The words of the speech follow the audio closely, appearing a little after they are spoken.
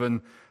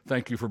And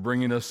thank you for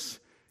bringing us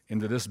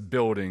into this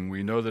building.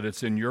 We know that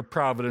it's in your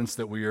providence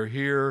that we are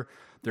here.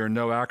 There are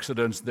no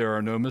accidents, there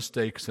are no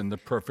mistakes in the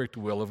perfect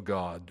will of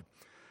God.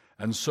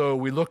 And so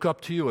we look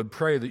up to you and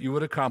pray that you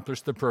would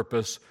accomplish the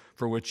purpose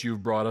for which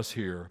you've brought us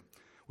here.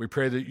 We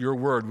pray that your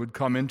word would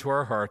come into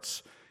our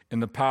hearts in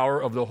the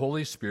power of the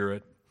Holy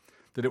Spirit,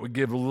 that it would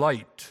give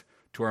light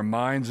to our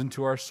minds and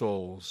to our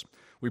souls.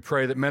 We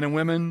pray that men and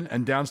women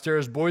and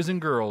downstairs boys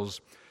and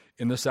girls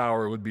in this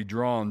hour would be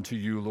drawn to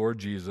you, Lord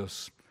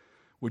Jesus.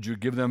 Would you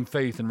give them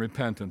faith and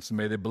repentance, and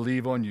may they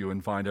believe on you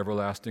and find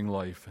everlasting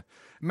life.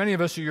 Many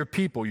of us are your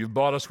people. You've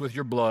bought us with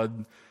your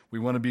blood. We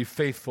want to be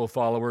faithful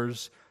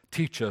followers.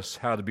 Teach us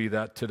how to be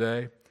that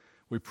today.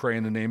 We pray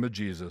in the name of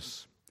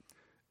Jesus.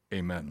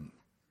 Amen.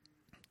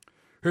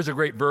 Here's a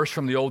great verse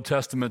from the Old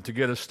Testament to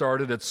get us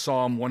started. It's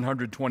Psalm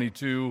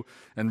 122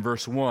 and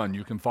verse 1.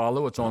 You can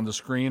follow. It's on the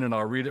screen, and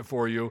I'll read it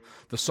for you.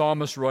 The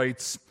psalmist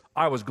writes,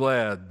 "I was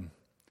glad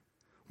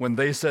when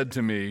they said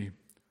to me,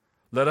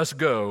 'Let us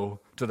go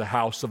to the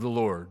house of the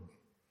Lord.'"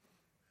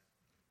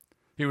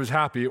 He was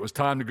happy it was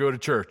time to go to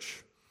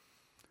church.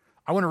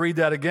 I want to read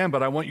that again,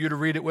 but I want you to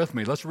read it with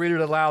me. Let's read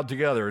it aloud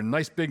together in a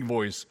nice big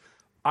voice.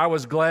 "I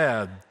was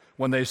glad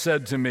when they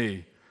said to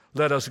me,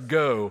 'Let us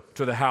go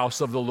to the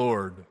house of the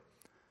Lord.'"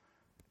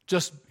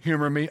 Just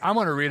humor me. I'm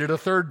going to read it a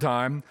third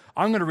time.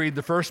 I'm going to read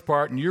the first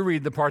part, and you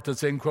read the part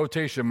that's in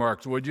quotation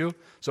marks, would you?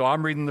 So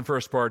I'm reading the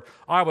first part.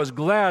 "I was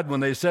glad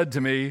when they said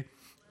to me,"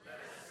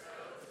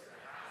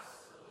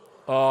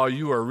 oh,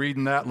 you are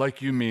reading that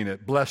like you mean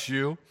it. Bless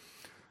you.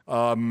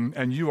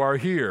 And you are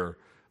here.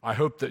 I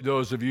hope that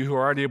those of you who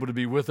aren't able to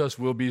be with us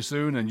will be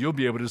soon, and you'll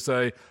be able to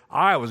say,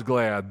 "I was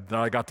glad that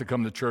I got to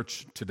come to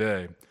church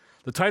today."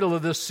 The title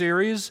of this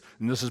series,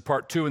 and this is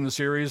part 2 in the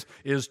series,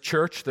 is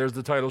Church. There's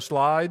the title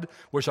slide.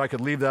 Wish I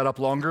could leave that up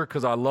longer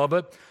because I love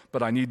it,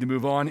 but I need to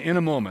move on in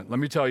a moment. Let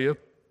me tell you,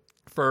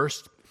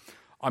 first,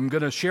 I'm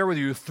going to share with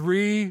you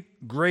 3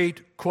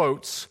 great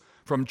quotes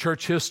from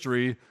church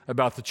history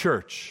about the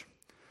church.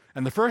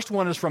 And the first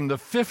one is from the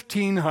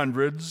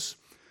 1500s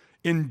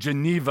in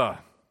Geneva.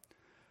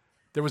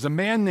 There was a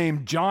man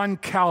named John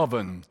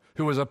Calvin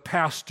who was a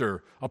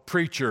pastor, a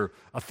preacher,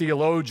 a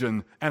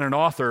theologian, and an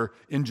author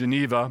in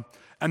Geneva.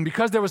 And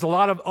because there was a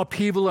lot of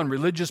upheaval and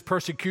religious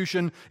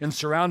persecution in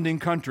surrounding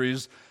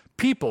countries,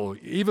 people,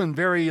 even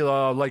very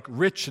like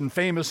rich and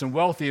famous and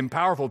wealthy and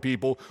powerful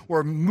people,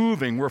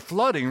 were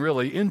flooding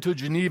really into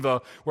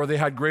Geneva where they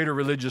had greater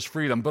religious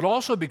freedom. But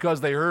also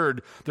because they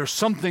heard there's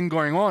something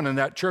going on in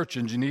that church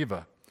in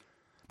Geneva.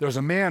 There's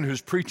a man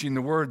who's preaching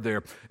the word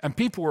there, and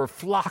people were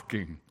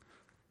flocking.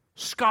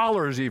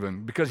 Scholars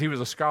even, because he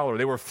was a scholar,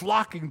 they were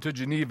flocking to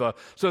Geneva.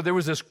 So there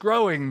was this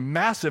growing,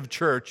 massive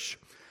church,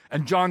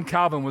 and John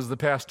Calvin was the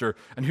pastor.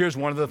 And here's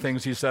one of the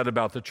things he said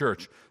about the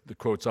church. The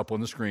quote's up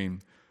on the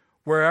screen.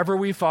 "Wherever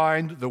we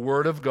find the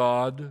word of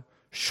God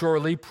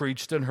surely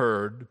preached and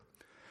heard,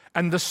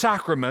 and the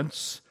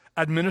sacraments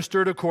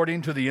administered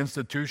according to the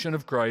institution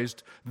of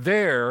Christ,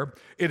 there,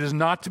 it is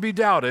not to be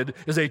doubted,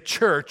 is a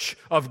church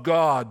of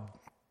God."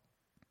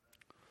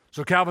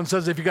 So Calvin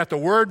says if you got the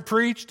word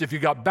preached, if you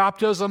got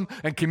baptism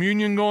and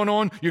communion going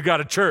on, you got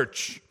a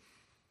church.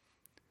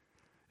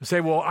 You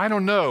say, well, I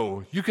don't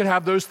know. You could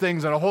have those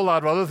things and a whole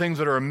lot of other things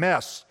that are a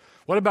mess.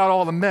 What about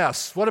all the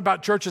mess? What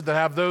about churches that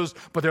have those,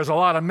 but there's a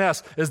lot of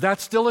mess? Is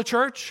that still a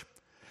church?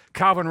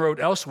 Calvin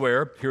wrote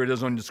elsewhere, here it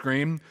is on the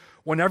screen,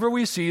 "Whenever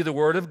we see the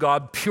word of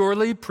God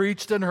purely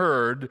preached and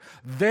heard,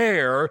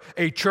 there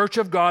a church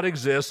of God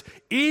exists,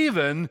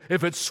 even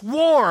if it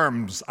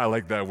swarms," I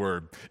like that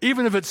word,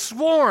 "even if it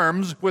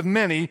swarms with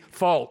many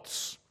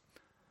faults."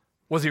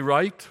 Was he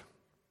right?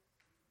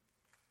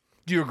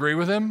 Do you agree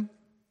with him?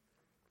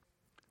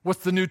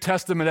 What's the New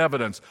Testament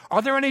evidence?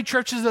 Are there any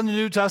churches in the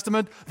New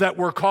Testament that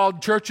were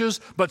called churches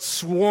but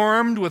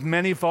swarmed with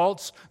many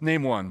faults?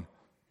 Name one.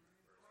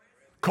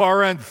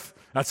 Corinth.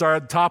 That's our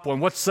top one.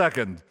 What's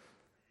second?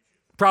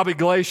 Probably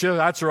Galatia,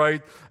 that's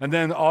right. And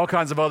then all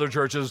kinds of other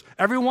churches.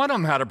 Every one of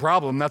them had a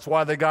problem. That's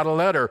why they got a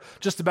letter.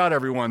 Just about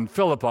everyone.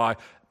 Philippi.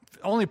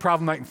 The only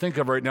problem I can think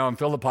of right now in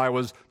Philippi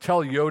was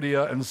tell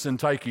Euodia and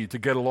Syntyche to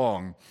get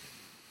along.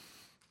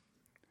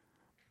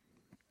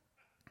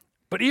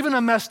 But even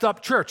a messed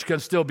up church can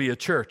still be a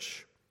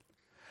church.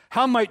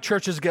 How might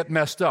churches get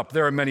messed up?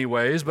 There are many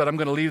ways, but I'm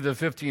going to leave the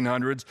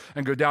 1500s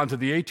and go down to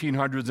the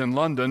 1800s in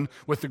London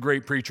with the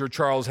great preacher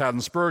Charles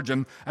Haddon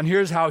Spurgeon. And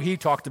here's how he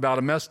talked about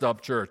a messed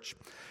up church.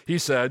 He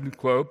said,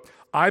 quote,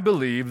 "I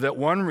believe that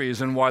one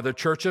reason why the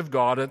Church of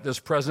God at this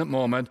present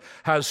moment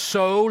has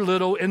so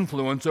little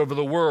influence over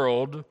the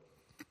world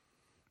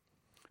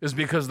is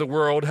because the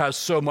world has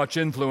so much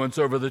influence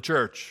over the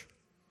church."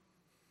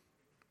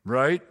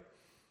 Right?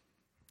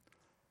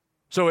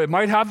 So it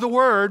might have the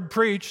word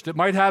preached, it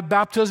might have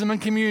baptism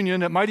and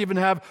communion, it might even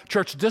have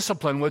church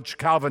discipline, which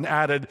Calvin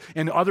added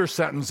in other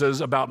sentences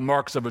about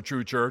marks of a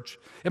true church.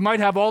 It might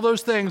have all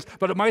those things,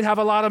 but it might have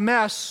a lot of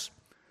mess.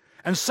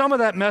 And some of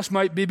that mess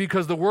might be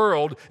because the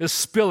world is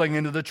spilling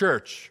into the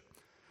church.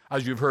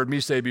 As you've heard me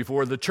say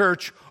before, the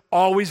church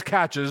always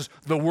catches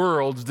the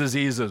world's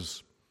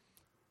diseases.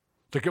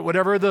 Look at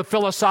whatever the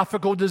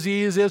philosophical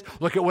disease is.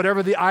 Look at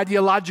whatever the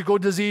ideological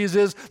disease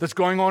is that's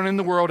going on in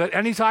the world at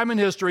any time in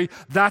history.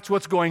 That's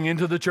what's going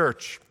into the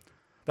church.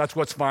 That's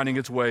what's finding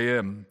its way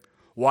in.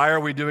 Why are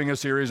we doing a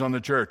series on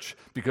the church?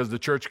 Because the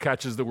church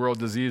catches the world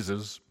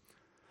diseases.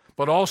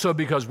 But also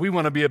because we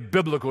want to be a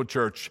biblical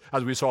church,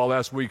 as we saw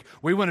last week.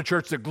 We want a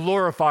church that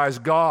glorifies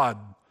God.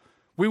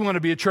 We want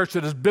to be a church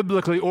that is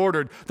biblically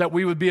ordered, that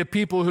we would be a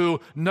people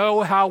who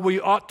know how we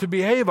ought to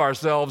behave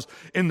ourselves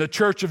in the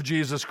church of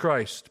Jesus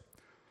Christ.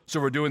 So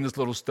we're doing this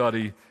little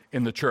study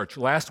in the church.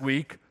 Last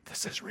week,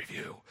 this is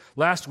review.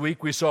 Last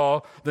week we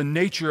saw the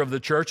nature of the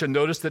church and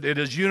noticed that it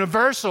is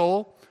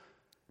universal,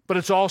 but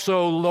it's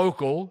also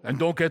local, and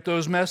don't get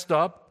those messed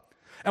up.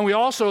 And we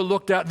also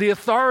looked at the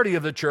authority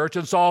of the church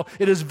and saw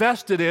it is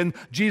vested in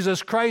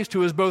Jesus Christ,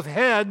 who is both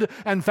head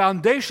and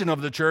foundation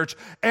of the church,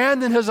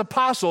 and in his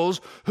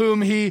apostles,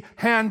 whom he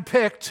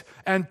handpicked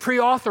and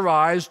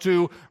pre-authorized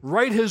to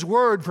write his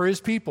word for his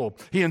people.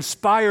 He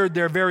inspired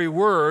their very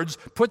words,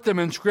 put them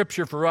in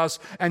Scripture for us,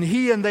 and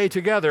he and they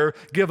together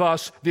give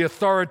us the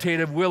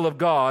authoritative will of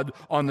God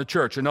on the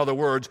church. In other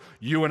words,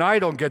 you and I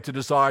don't get to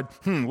decide,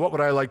 what would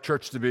I like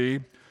church to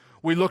be?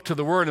 We look to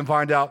the Word and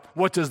find out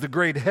what does the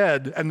great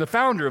head and the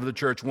founder of the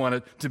church want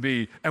it to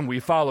be, and we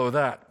follow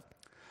that.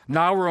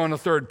 Now we're on a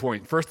third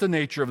point. First, the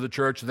nature of the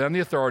church, then the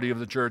authority of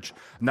the church.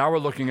 Now we're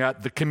looking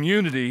at the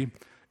community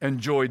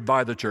enjoyed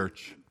by the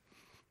church.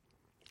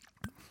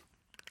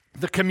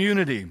 The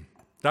community,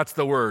 that's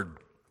the word.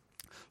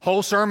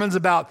 Whole sermon's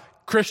about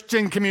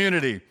Christian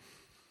community.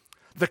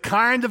 The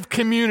kind of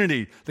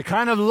community, the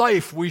kind of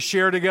life we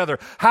share together,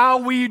 how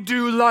we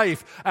do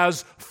life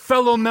as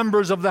fellow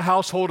members of the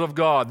household of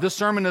God. This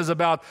sermon is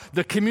about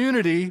the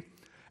community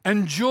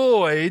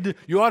enjoyed.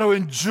 You ought to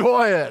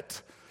enjoy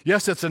it.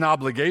 Yes, it's an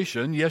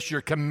obligation. Yes, you're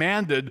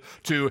commanded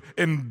to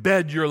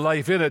embed your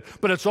life in it,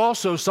 but it's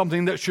also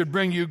something that should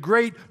bring you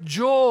great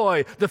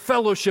joy, the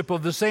fellowship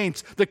of the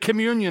saints, the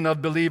communion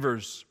of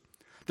believers,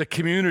 the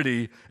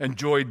community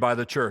enjoyed by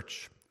the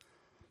church.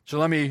 So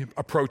let me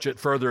approach it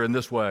further in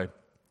this way.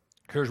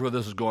 Here's where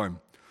this is going.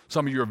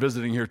 Some of you are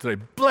visiting here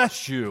today.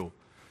 Bless you.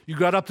 You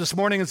got up this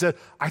morning and said,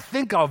 I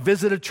think I'll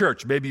visit a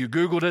church. Maybe you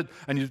Googled it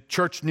and you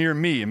church near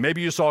me, and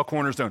maybe you saw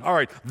Cornerstone. All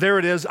right, there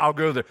it is. I'll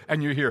go there.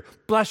 And you're here.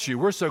 Bless you.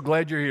 We're so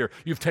glad you're here.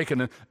 You've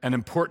taken an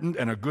important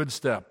and a good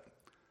step.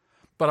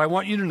 But I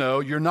want you to know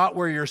you're not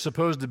where you're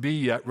supposed to be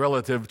yet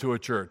relative to a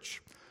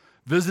church.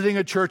 Visiting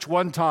a church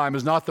one time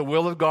is not the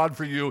will of God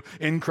for you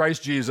in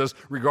Christ Jesus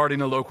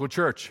regarding a local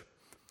church.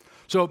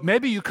 So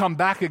maybe you come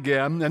back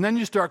again, and then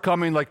you start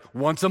coming like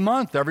once a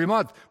month, every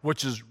month,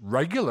 which is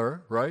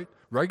regular, right?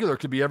 Regular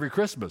could be every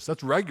Christmas.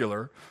 That's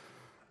regular.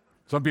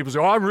 Some people say,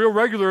 I'm real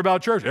regular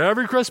about church.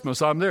 Every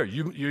Christmas, I'm there.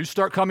 You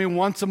start coming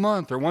once a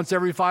month or once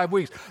every 5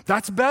 weeks.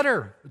 That's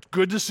better. It's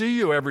good to see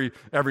you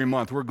every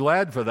month. We're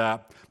glad for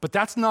that. But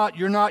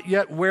you're not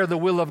yet where the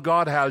will of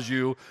God has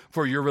you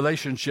for your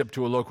relationship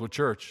to a local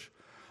church.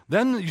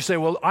 Then you say,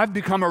 well, I've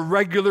become a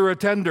regular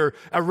attender,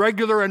 a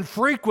regular and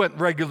frequent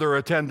regular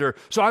attender.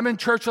 So I'm in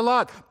church a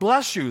lot.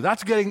 Bless you.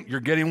 You're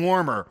getting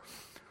warmer.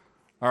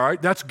 All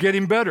right, that's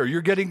getting better.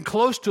 You're getting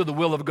close to the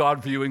will of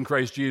God for you in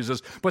Christ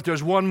Jesus. But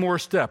there's one more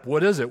step.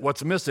 What is it?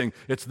 What's missing?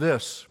 It's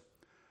this.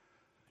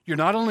 You're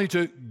not only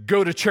to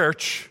go to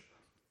church.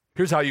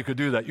 Here's how you could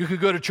do that. You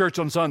could go to church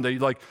on Sunday.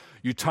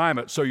 You time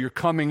it so you're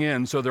coming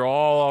in so they're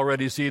all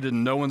already seated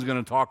and no one's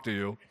going to talk to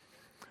you.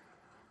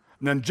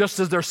 And then just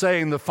as they're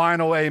saying the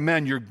final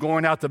amen, you're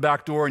going out the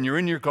back door and you're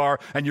in your car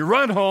and you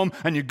run home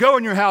and you go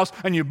in your house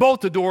and you bolt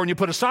the door and you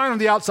put a sign on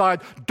the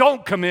outside,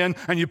 don't come in,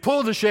 and you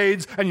pull the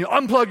shades and you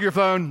unplug your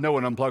phone. No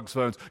one unplugs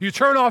phones. You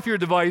turn off your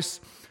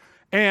device,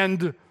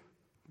 and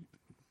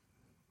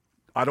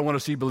I don't want to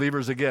see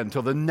believers again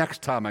until the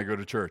next time I go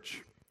to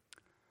church.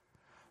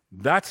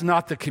 That's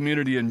not the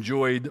community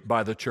enjoyed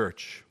by the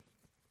church.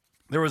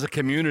 There is a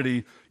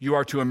community you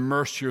are to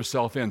immerse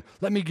yourself in.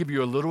 Let me give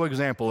you a little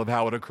example of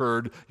how it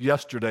occurred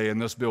yesterday in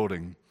this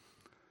building.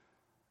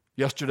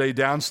 Yesterday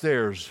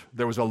downstairs,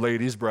 there was a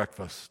ladies'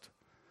 breakfast.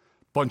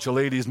 Bunch of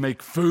ladies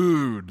make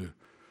food,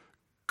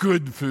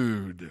 good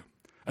food,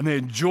 and they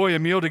enjoy a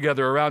meal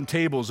together around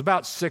tables,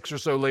 about 6 or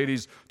so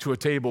ladies to a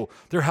table.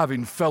 They're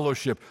having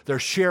fellowship. They're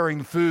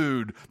sharing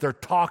food. They're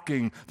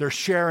talking. They're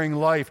sharing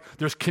life.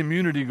 There's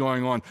community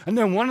going on. And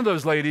then one of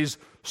those ladies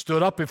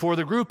stood up before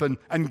the group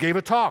and gave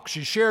a talk.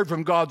 She shared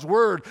from God's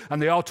word, and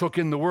they all took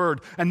in the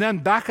word. And then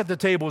back at the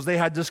tables, they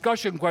had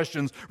discussion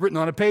questions written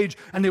on a page,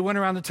 and they went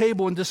around the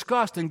table and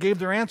discussed and gave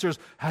their answers.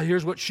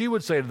 Here's what she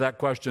would say to that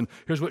question.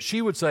 Here's what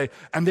she would say.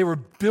 And they were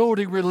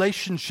building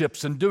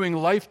relationships and doing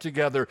life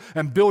together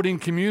and building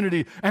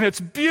community. And it's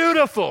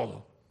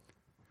beautiful.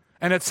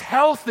 And it's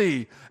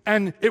healthy.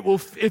 And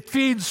it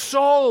feeds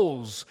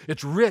souls.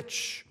 It's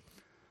rich.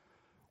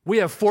 We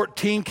have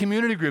 14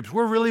 community groups.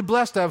 We're really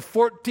blessed to have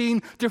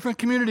 14 different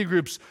community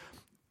groups.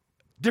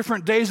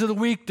 Different days of the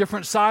week,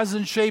 different sizes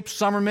and shapes.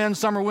 Some are men,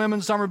 some are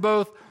women, some are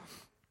both.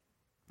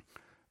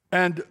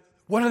 And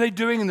what are they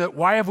doing?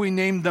 Why have we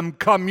named them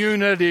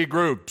community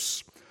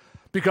groups?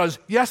 Because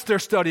yes, they're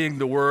studying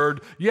the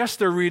Word. Yes,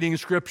 they're reading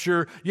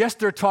Scripture. Yes,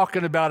 they're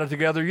talking about it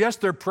together. Yes,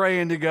 they're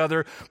praying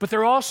together. But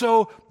they're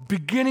also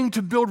beginning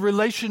to build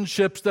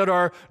relationships that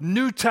are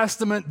New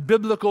Testament,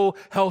 biblical,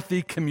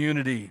 healthy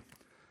community.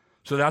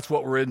 So that's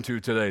what we're into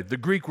today. The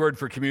Greek word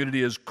for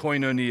community is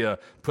koinonia.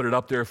 Put it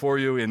up there for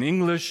you. In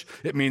English,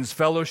 it means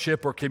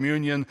fellowship or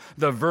communion.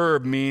 The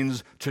verb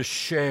means to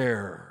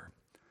share.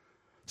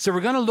 So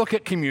we're going to look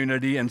at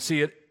community and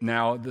see it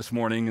now this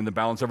morning in the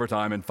balance of our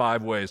time in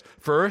 5 ways.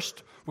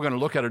 First, we're going to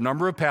look at a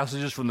number of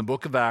passages from the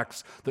book of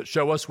Acts that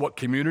show us what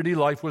community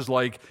life was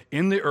like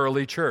in the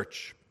early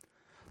church.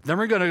 Then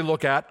we're going to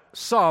look at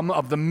some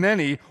of the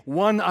many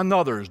one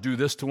another's. Do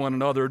this to one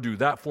another, do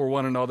that for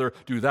one another,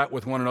 do that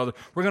with one another.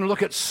 We're going to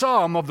look at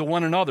some of the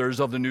one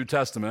another's of the New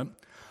Testament.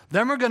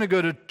 Then we're going to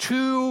go to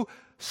 2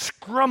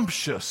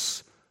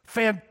 scrumptious,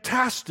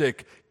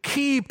 fantastic,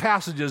 key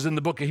passages in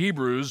the book of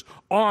Hebrews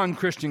on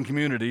Christian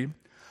community.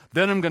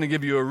 Then I'm going to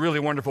give you a really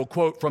wonderful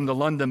quote from the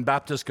London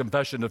Baptist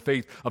Confession of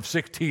Faith of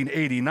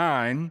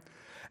 1689.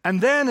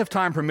 And then, if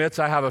time permits,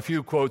 I have a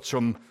few quotes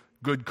from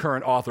good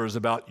current authors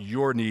about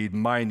your need,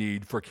 my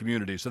need for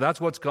community. So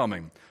that's what's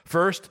coming.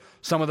 First,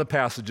 some of the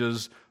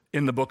passages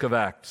in the book of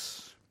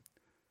Acts.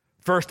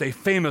 First, a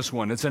famous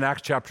one. It's in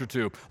Acts chapter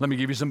 2. Let me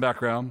give you some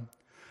background.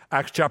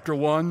 Acts chapter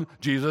 1,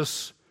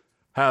 Jesus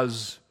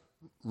has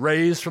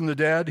raised from the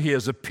dead. He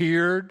has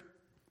appeared.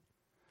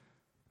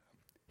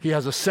 He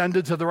has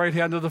ascended to the right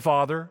hand of the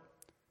Father.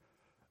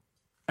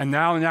 And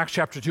now in Acts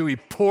chapter 2, he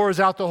pours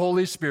out the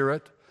Holy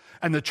Spirit.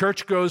 And the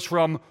church goes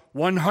from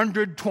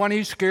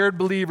 120 scared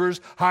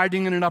believers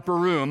hiding in an upper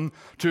room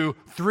to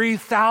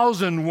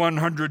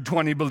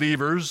 3,120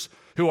 believers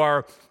who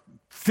are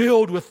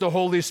filled with the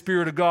Holy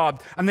Spirit of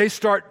God. And they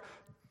start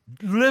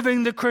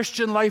living the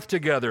Christian life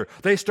together.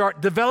 They start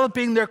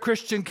developing their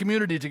Christian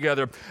community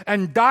together.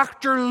 And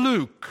Dr.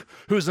 Luke,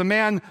 who's a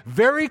man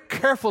very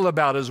careful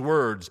about his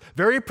words,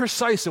 very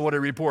precise in what he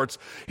reports,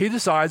 he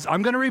decides,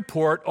 I'm going to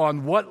report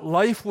on what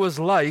life was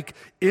like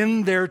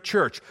in their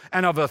church.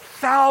 And of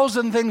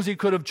 1,000 things he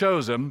could have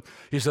chosen,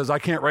 he says, I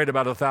can't write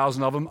about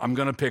 1,000 of them. I'm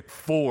going to pick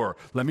 4.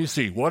 Let me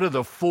see. What are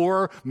the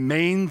 4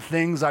 main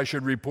things I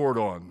should report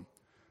on?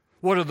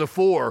 What are the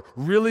 4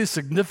 really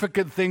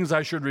significant things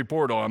I should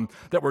report on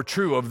that were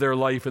true of their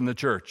life in the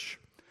church?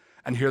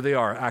 And here they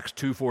are, Acts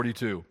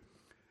 2:42.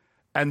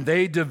 And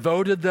they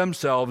devoted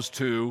themselves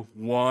to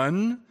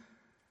 1,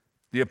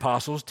 the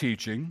apostles'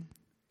 teaching,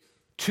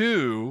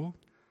 2,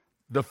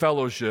 the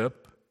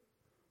fellowship,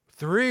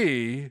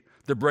 3,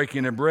 the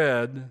breaking of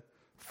bread,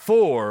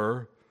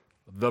 4,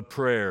 the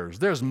prayers.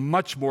 There's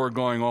much more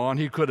going on.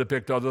 He could have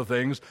picked other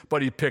things,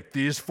 but he picked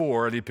these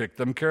 4 and he picked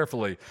them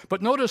carefully.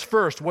 But notice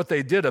first what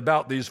they did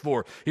about these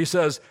 4. He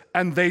says,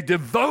 and they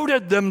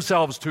devoted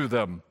themselves to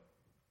them.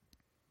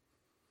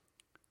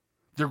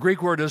 The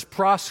Greek word is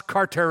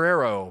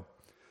proskarterero.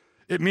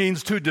 It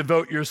means to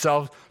devote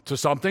yourself to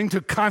something,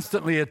 to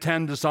constantly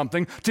attend to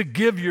something, to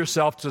give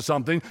yourself to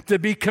something, to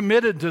be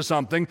committed to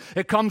something.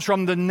 It comes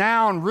from the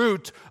noun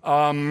root.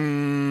 All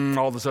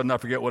of a sudden I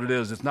forget what it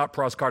is. It's not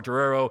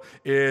proskarterero.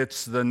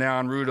 It's the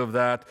noun root of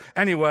that.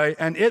 Anyway,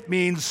 and it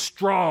means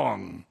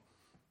strong.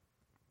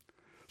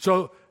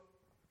 So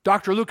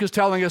Dr. Luke is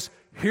telling us,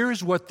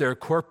 here's what their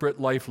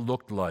corporate life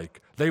looked like.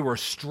 They were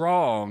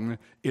strong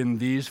in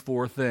these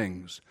 4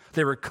 things.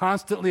 They were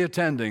constantly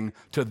attending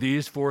to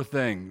these 4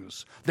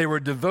 things. They were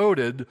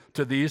devoted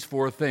to these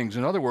 4 things.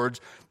 In other words,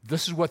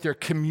 this is what their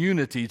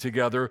community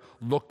together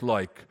looked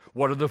like.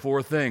 What are the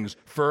 4 things?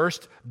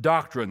 First,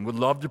 doctrine. Would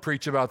love to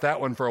preach about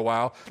that one for a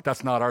while.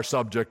 That's not our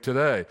subject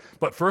today.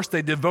 But first,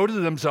 they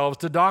devoted themselves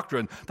to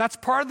doctrine. That's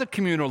part of the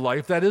communal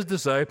life. That is to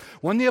say,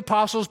 when the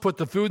apostles put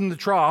the food in the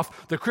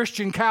trough, the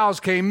Christian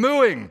cows came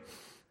mooing.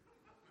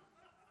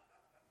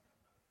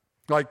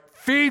 Like,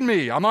 feed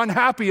me. I'm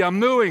unhappy. I'm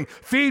mooing.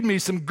 Feed me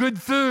some good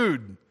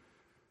food.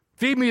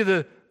 Feed me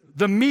the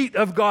meat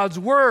of God's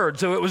word.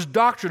 So it was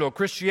doctrinal.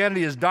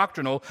 Christianity is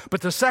doctrinal.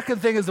 But the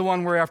second thing is the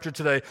one we're after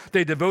today.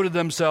 They devoted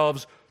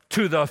themselves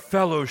to the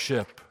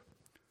fellowship.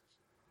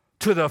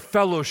 To the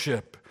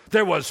fellowship.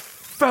 There was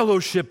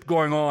fellowship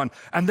going on,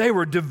 and they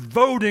were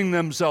devoting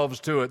themselves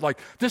to it. Like,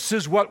 this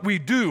is what we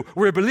do.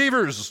 We're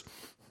believers.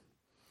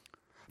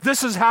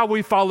 This is how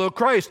we follow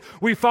Christ.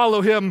 We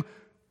follow him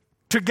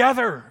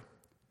together.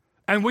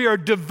 And we are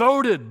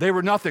devoted. They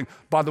were nothing.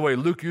 By the way,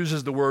 Luke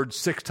uses the word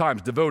 6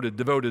 times. Devoted,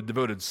 devoted,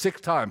 devoted.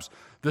 6 times.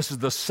 This is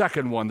the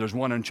second one. There's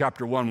one in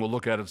chapter 1. We'll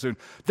look at it soon.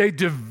 They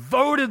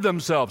devoted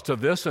themselves to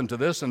this and to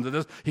this and to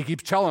this. He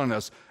keeps telling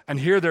us. And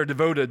here they're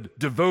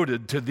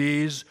devoted to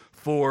these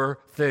 4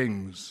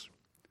 things.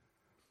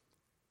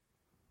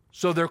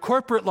 So their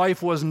corporate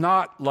life was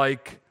not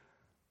like,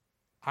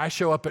 I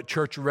show up at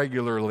church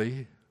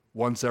regularly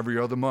once every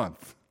other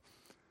month.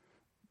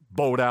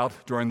 Bowed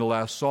out during the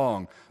last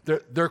song.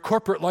 Their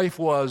corporate life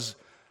was,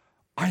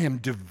 I am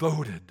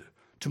devoted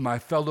to my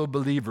fellow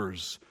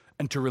believers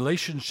and to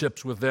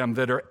relationships with them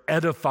that are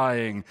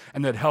edifying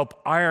and that help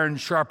iron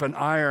sharpen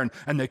iron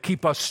and that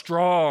keep us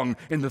strong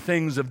in the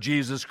things of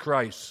Jesus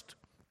Christ.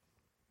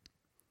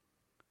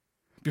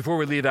 Before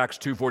we leave Acts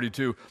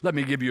 2:42, let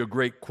me give you a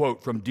great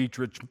quote from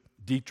Dietrich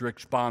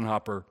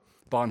Bonhoeffer.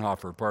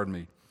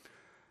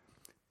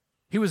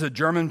 He was a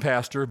German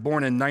pastor,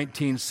 born in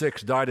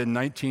 1906, died in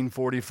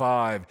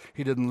 1945.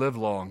 He didn't live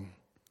long.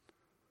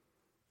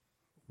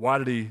 Why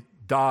did he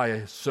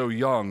die so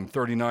young,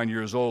 39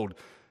 years old?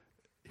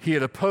 He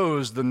had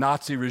opposed the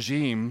Nazi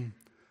regime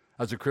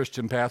as a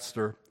Christian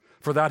pastor.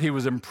 For that, he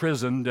was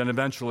imprisoned, and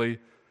eventually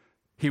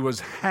he was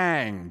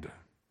hanged.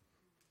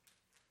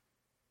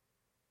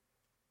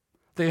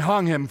 They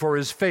hung him for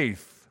his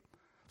faith.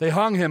 They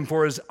hung him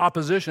for his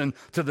opposition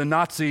to the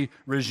Nazi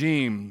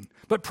regime.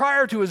 But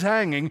prior to his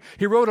hanging,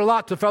 he wrote a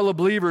lot to fellow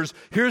believers.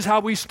 Here's how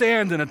we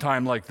stand in a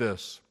time like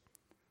this.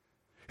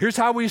 Here's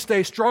how we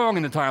stay strong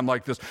in a time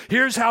like this.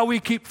 Here's how we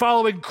keep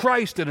following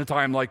Christ in a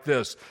time like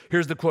this.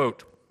 Here's the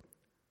quote.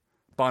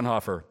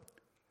 Bonhoeffer,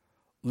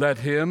 "Let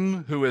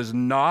him who is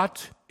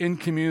not in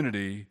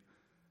community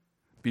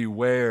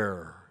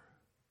beware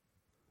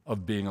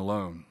of being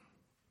alone."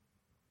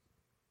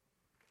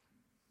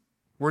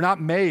 We're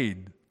not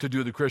made to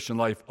do the Christian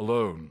life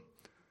alone.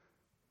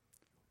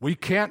 We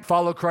can't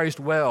follow Christ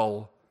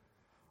well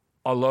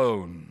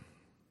alone.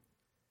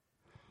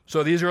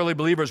 So these early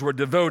believers were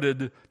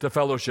devoted to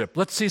fellowship.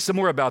 Let's see some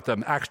more about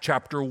them. Acts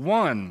chapter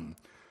 1.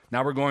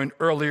 Now we're going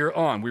earlier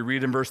on. We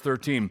read in verse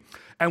 13.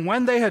 "And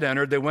when they had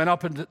entered, they went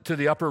up into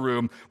the upper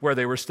room where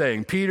they were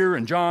staying. Peter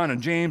and John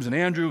and James and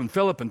Andrew and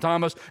Philip and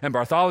Thomas and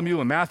Bartholomew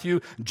and Matthew,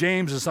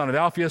 James the son of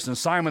Alphaeus and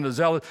Simon the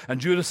Zealot and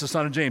Judas the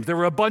son of James." There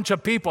were a bunch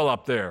of people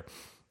up there.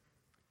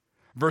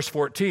 Verse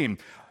 14.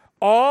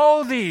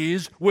 "All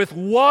these with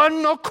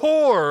one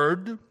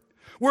accord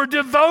were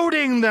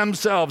devoting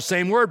themselves,"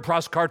 same word,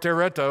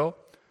 proskartereto.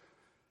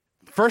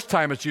 First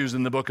time it's used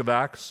in the book of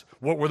Acts.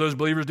 What were those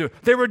believers doing?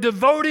 They were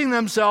devoting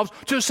themselves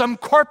to some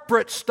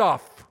corporate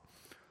stuff.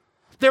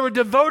 They were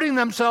devoting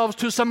themselves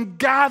to some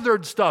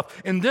gathered stuff.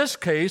 In this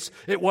case,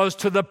 it was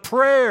to the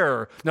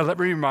prayer. Now let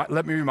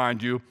me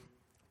remind you,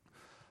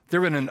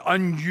 they're in an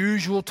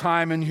unusual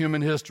time in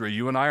human history.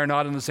 You and I are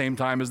not in the same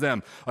time as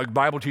them. A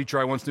Bible teacher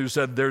I once knew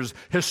said there's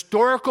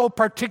historical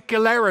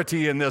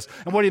particularity in this.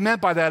 And what he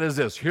meant by that is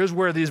this. Here's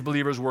where these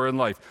believers were in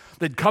life.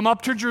 They'd come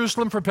up to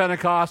Jerusalem for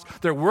Pentecost.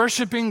 They're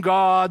worshiping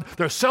God.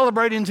 They're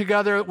celebrating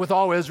together with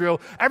all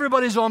Israel.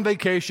 Everybody's on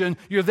vacation.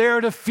 You're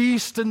there to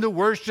feast and to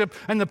worship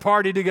and to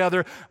party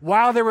together.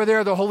 While they were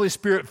there, the Holy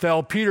Spirit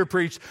fell. Peter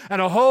preached,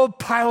 and a whole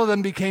pile of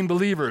them became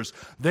believers.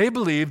 They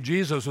believed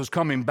Jesus was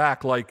coming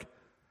back like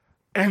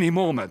any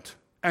moment,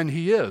 and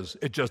he is.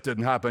 It just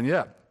didn't happen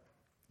yet.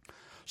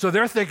 So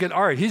they're thinking,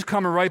 all right, he's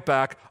coming right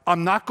back.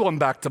 I'm not going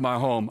back to my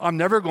home. I'm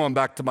never going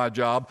back to my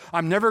job.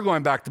 I'm never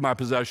going back to my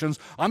possessions.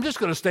 I'm just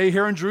going to stay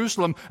here in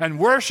Jerusalem and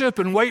worship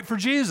and wait for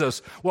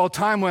Jesus. Well,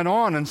 time went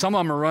on, and some of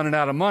them were running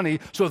out of money.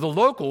 So the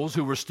locals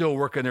who were still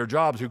working their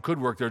jobs, who could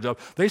work their job,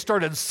 they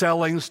started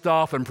selling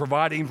stuff and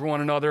providing for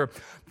one another.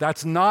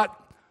 That's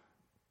not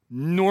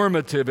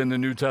normative in the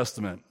New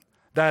Testament.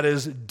 That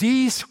is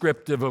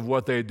descriptive of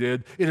what they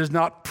did. It is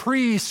not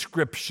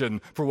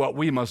prescription for what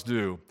we must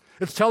do.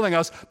 It's telling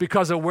us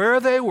because of where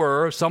they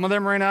were, some of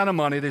them ran out of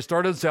money, they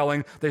started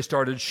selling, they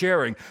started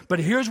sharing. But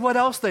here's what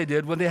else they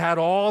did when they had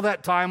all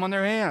that time on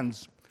their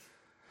hands.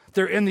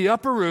 They're in the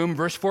upper room,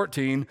 verse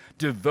 14,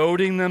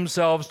 devoting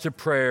themselves to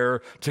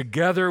prayer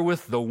together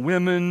with the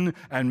women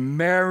and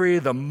Mary,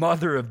 the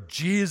mother of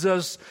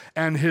Jesus,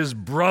 and his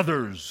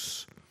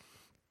brothers.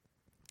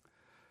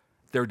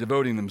 They're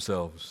devoting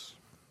themselves.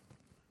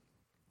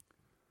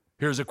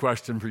 Here's a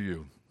question for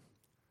you.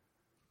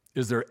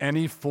 Is there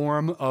any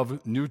form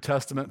of New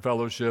Testament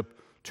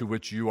fellowship to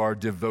which you are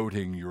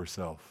devoting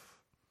yourself?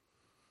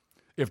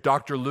 If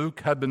Dr. Luke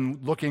had been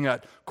looking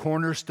at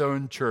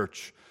Cornerstone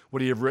Church,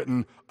 would he have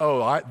written,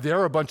 there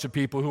are a bunch of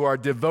people who are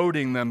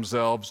devoting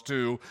themselves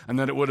to, and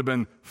then it would have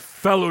been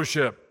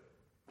fellowship?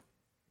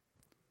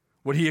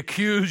 Would he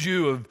accuse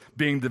you of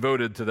being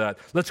devoted to that?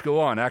 Let's go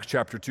on. Acts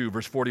chapter 2,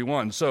 verse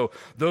 41. "So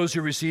those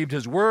who received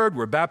his word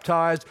were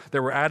baptized.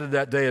 There were added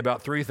that day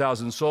about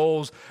 3,000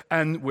 souls."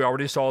 And we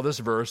already saw this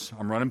verse.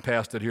 I'm running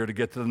past it here to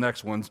get to the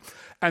next ones.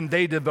 "And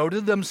they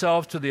devoted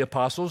themselves to the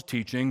apostles'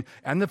 teaching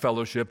and the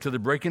fellowship, to the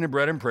breaking of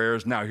bread and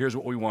prayers." Now, here's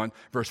what we want.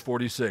 Verse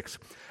 46.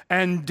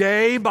 "And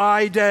day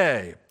by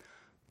day,"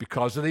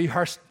 because of the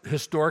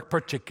historic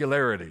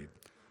particularity,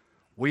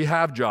 we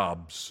have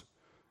jobs.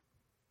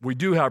 We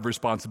do have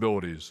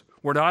responsibilities.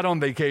 We're not on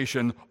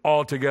vacation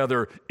all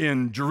together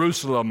in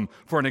Jerusalem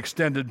for an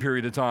extended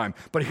period of time.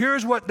 But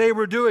here's what they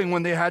were doing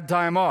when they had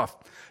time off.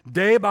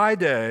 Day by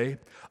day,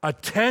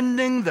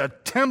 attending the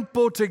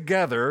temple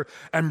together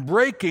and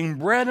breaking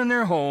bread in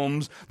their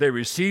homes, they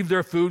received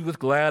their food with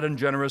glad and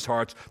generous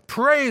hearts,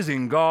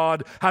 praising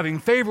God, having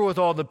favor with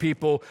all the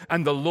people,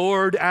 and the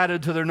Lord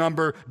added to their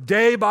number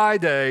day by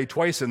day,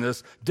 twice in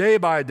this, day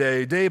by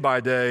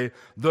day,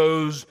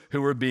 those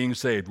who were being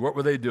saved. What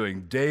were they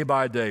doing? Day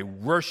by day,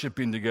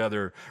 worshiping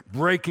together,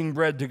 breaking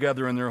bread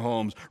together in their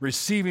homes,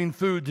 receiving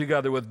food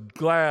together with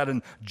glad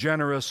and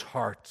generous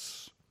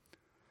hearts.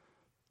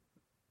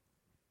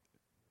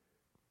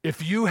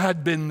 If you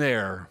had been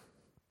there,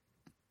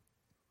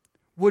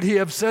 Would he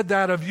have said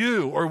that of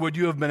you, or would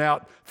you have been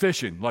out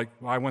fishing? Like,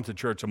 I went to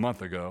church a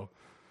month ago.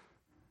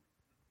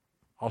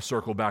 I'll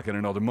circle back in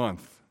another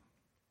month.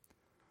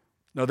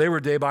 No, they were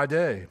day by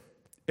day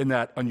in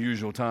that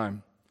unusual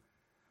time.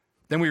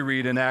 Then we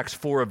read in Acts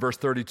 4 verse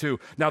 32,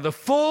 now the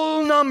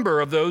full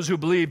number of those who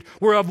believed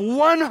were of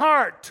one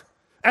heart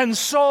and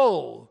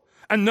soul.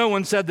 And no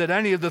one said that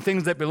any of the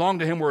things that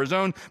belonged to him were his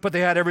own, but they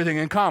had everything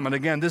in common.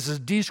 Again, this is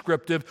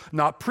descriptive,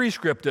 not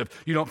prescriptive.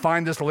 You don't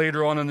find this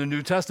later on in the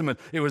New Testament.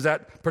 It was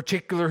that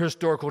particular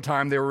historical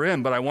time they were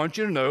in. But I want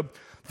you to know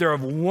they're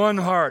of one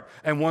heart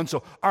and one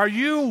soul. Are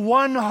you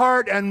one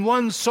heart and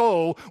one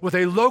soul with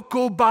a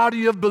local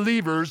body of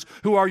believers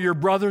who are your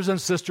brothers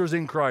and sisters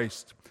in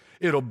Christ?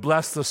 It'll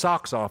bless the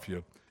socks off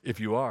you if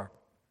you are.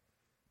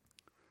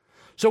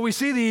 So we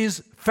see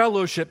these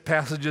fellowship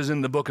passages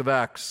in the book of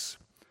Acts.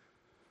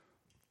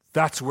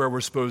 That's where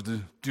we're supposed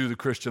to do the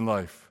Christian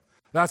life.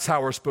 That's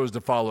how we're supposed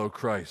to follow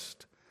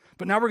Christ.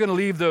 But now we're going to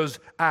leave those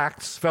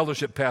Acts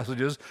fellowship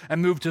passages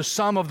and move to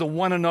some of the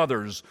one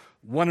another's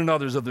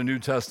of the New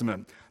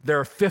Testament. There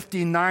are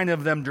 59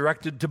 of them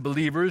directed to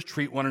believers.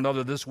 Treat one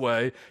another this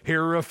way.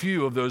 Here are a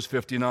few of those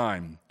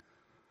 59.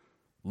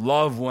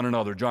 Love one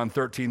another, John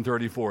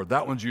 13:34.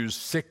 That one's used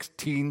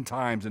 16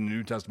 times in the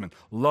New Testament.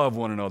 Love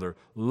one another,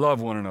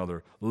 love one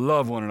another,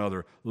 love one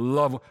another,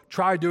 love.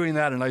 Try doing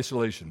that in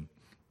isolation.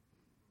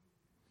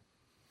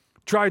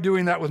 Try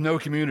doing that with no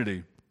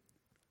community.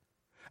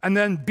 And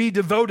then be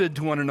devoted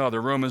to one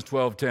another, Romans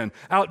 12:10.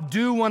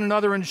 Outdo one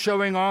another in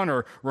showing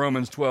honor,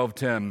 Romans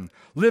 12:10.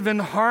 Live in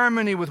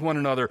harmony with one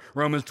another,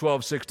 Romans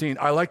 12:16.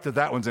 I like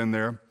that one's in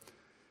there.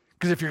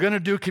 Because if you're going to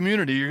do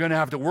community, you're going to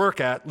have to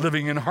work at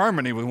living in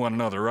harmony with one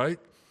another, right?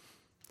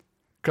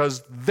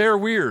 Because they're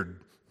weird.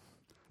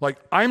 Like,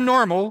 I'm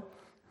normal.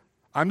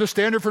 I'm the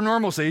standard for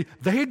normalcy.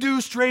 They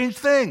do strange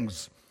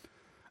things.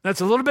 And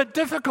it's a little bit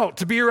difficult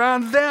to be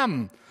around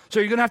them.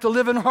 So you're going to have to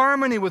live in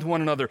harmony with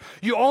one another.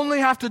 You only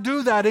have to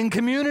do that in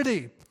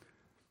community.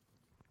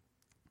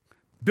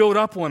 Build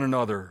up one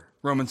another,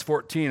 Romans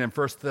 14 and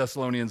 1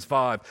 Thessalonians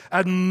 5.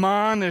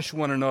 Admonish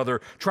one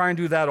another. Try and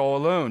do that all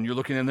alone. You're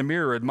looking in the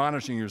mirror,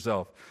 admonishing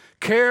yourself.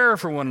 Care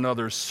for one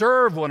another.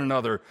 Serve one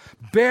another.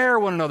 Bear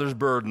one another's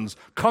burdens.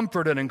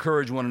 Comfort and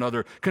encourage one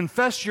another.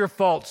 Confess your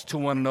faults to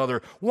one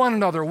another. One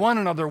another, one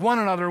another, one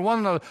another, one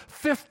another.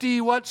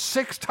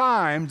 6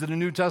 times in the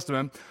New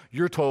Testament,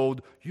 you're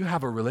told you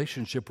have a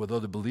relationship with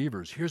other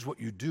believers. Here's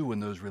what you do in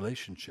those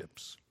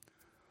relationships.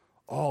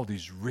 All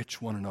these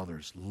rich one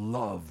another's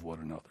love one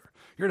another.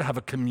 You're to have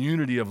a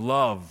community of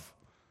love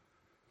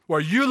where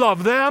you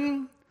love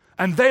them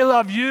and they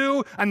love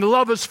you, and the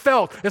love is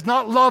felt. It's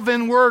not love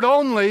in word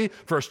only,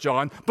 1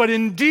 John, but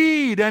in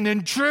deed and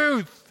in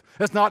truth.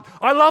 It's not,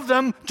 I love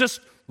them, just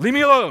leave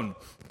me alone.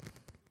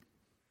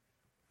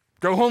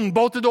 Go home,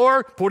 bolt the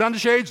door, pull down the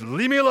shades,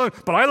 leave me alone,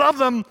 but I love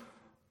them.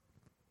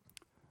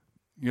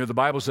 You know, the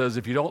Bible says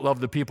if you don't love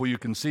the people you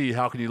can see,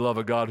 how can you love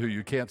a God who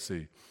you can't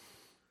see?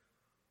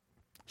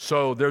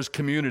 So there's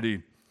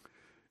community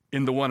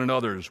in the one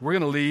another's. We're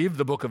going to leave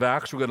the book of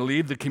Acts. We're going to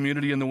leave the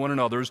community in the one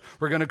another's.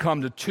 We're going to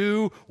come to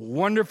 2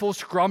 wonderful,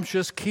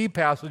 scrumptious, key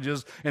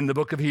passages in the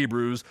book of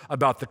Hebrews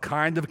about the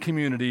kind of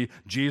community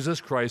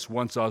Jesus Christ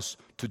wants us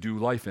to do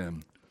life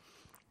in.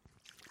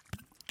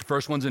 The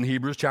first one's in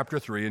Hebrews chapter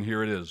 3, and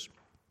here it is.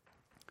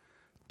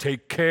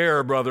 Take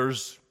care,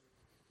 brothers.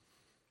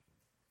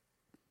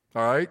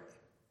 All right?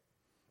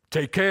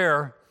 Take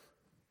care.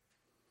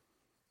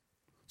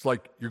 It's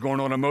like you're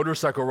going on a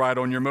motorcycle ride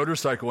on your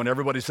motorcycle and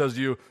everybody says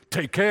to you,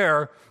 take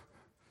care,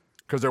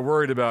 because they're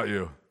worried about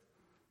you.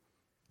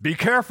 Be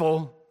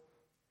careful.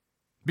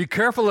 Be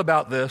careful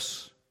about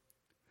this.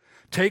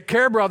 Take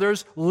care,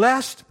 brothers,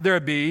 lest there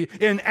be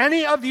in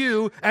any of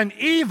you an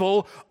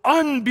evil,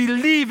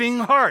 unbelieving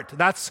heart.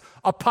 That's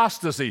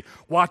apostasy.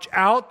 Watch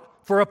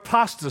out for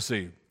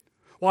apostasy.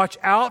 Watch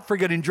out for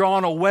getting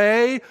drawn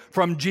away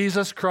from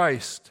Jesus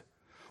Christ.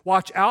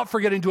 Watch out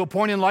for getting to a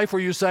point in life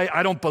where you say,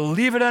 I don't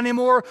believe it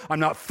anymore. I'm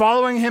not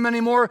following him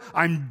anymore.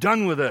 I'm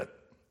done with it.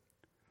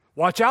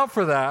 Watch out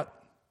for that.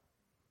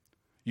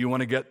 You want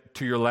to get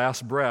to your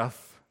last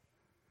breath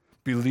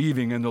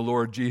believing in the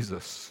Lord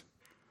Jesus.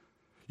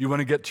 You want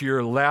to get to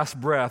your last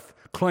breath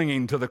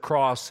clinging to the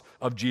cross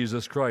of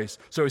Jesus Christ.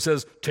 So he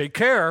says, take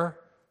care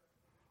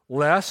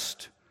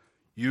lest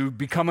you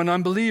become an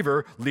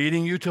unbeliever,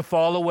 leading you to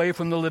fall away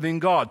from the living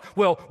God.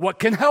 Well, what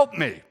can help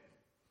me?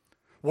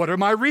 What are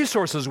my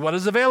resources? What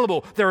is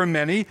available? There are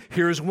many.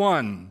 Here's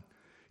one.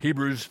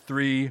 Hebrews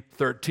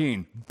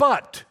 3:13.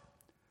 But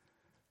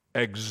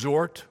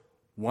exhort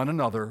one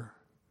another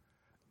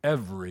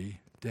every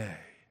day.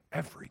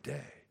 Every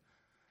day.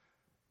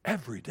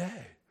 Every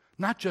day.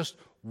 Not just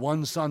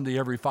one Sunday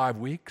every 5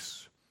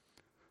 weeks.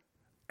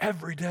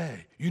 Every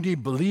day. You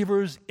need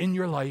believers in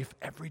your life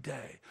every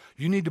day.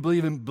 You need to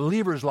believe in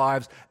believers'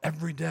 lives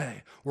every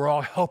day. We're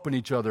all helping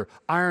each other.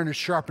 Iron is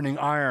sharpening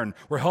iron.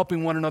 We're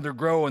helping one another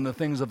grow in the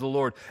things of the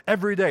Lord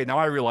every day. Now,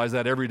 I realize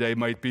that every day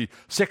might be,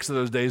 6 of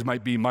those days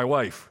might be my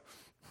wife.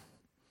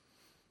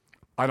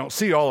 I don't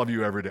see all of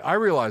you every day. I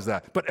realize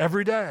that. But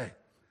every day.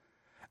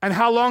 And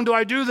how long do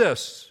I do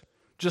this?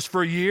 Just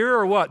for a year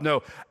or what?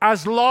 No.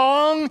 As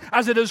long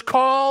as it is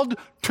called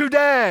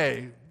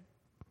today.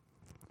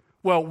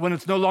 Well, when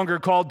it's no longer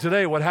called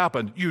today, what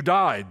happened? You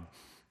died.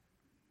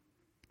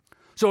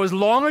 So as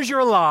long as you're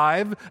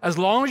alive, as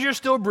long as you're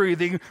still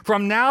breathing,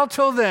 from now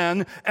till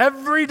then,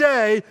 every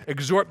day,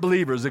 exhort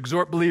believers,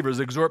 exhort believers,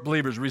 exhort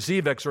believers,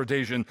 receive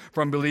exhortation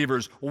from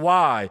believers.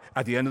 Why?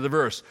 At the end of the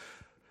verse.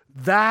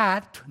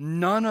 That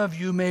none of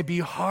you may be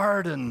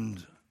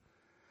hardened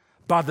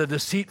by the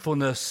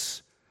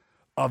deceitfulness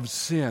of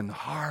sin.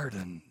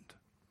 Hardened.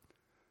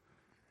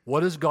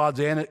 What is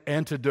God's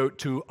antidote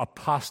to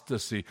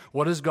apostasy?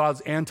 What is God's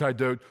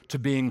antidote to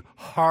being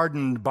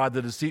hardened by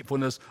the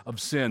deceitfulness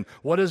of sin?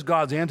 What is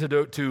God's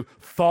antidote to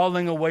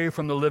falling away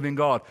from the living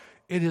God?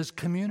 It is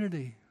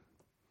community.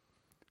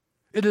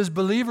 It is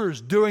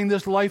believers doing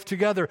this life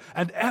together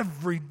and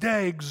every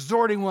day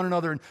exhorting one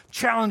another and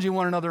challenging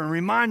one another and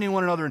reminding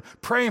one another and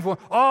praying for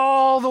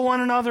all the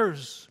one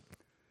another's.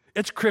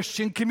 It's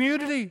Christian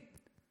community.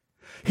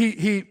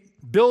 He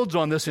builds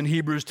on this in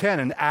Hebrews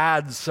 10 and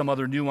adds some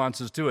other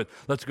nuances to it.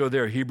 Let's go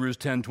there. Hebrews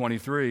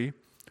 10:23.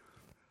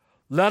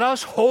 Let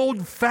us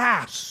hold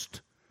fast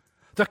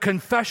the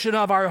confession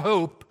of our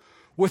hope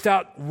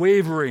without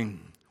wavering,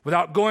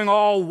 without going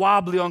all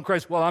wobbly on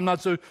Christ. Well, I'm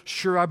not so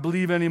sure I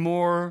believe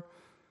anymore.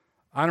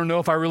 I don't know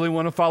if I really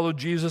want to follow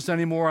Jesus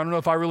anymore. I don't know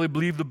if I really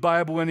believe the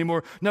Bible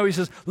anymore. No, he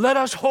says, let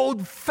us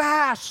hold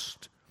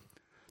fast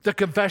the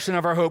confession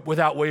of our hope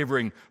without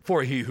wavering,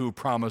 for he who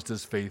promised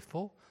is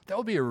faithful. That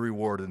will be a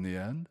reward in the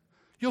end.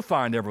 You'll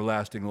find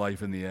everlasting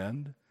life in the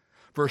end.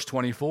 Verse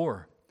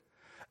 24.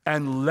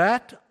 And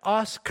let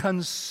us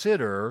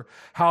consider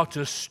how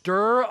to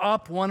stir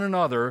up one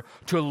another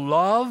to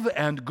love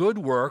and good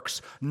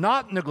works,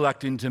 not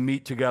neglecting to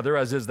meet together,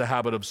 as is the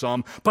habit of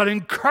some, but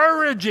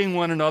encouraging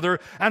one another,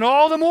 and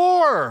all the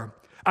more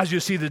as you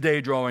see the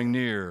day drawing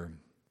near.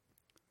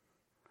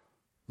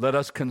 Let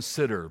us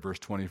consider, verse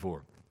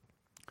 24.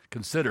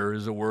 Consider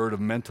is a word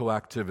of mental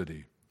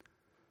activity.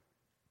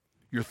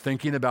 You're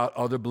thinking about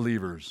other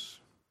believers.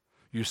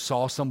 You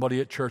saw somebody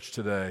at church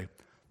today.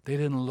 They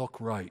didn't look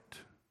right.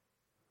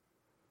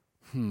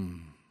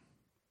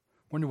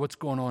 Wonder what's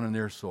going on in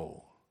their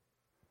soul.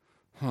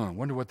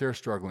 Wonder what they're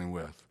struggling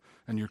with.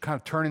 And you're kind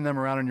of turning them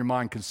around in your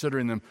mind,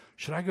 considering them.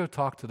 Should I go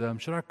talk to them?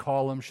 Should I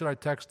call them? Should I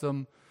text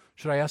them?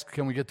 Should I ask,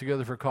 can we get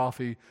together for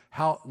coffee?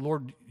 How,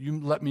 Lord, you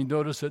let me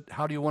notice it.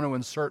 How do you want to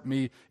insert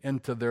me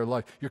into their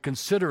life? You're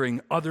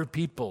considering other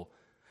people.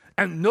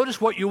 And notice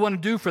what you want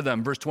to do for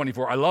them. Verse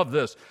 24, I love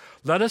this.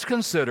 Let us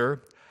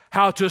consider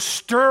how to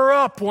stir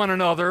up one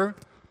another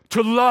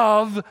to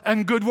love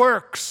and good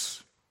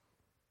works.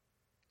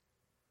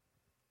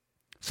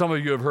 Some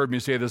of you have heard me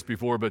say this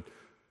before, but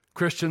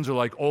Christians are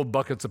like old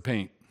buckets of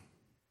paint.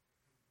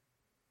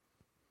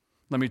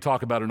 Let me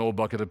talk about an old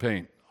bucket of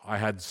paint. I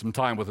had some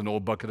time with an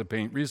old bucket of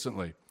paint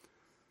recently.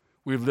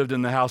 We've lived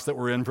in the house that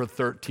we're in for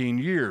 13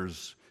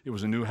 years. It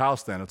was a new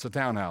house then. It's a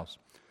townhouse.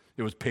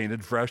 It was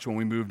painted fresh when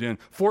we moved in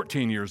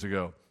 14 years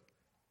ago.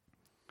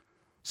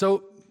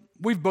 So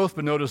we've both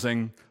been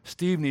noticing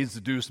Steve needs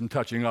to do some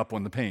touching up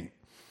on the paint.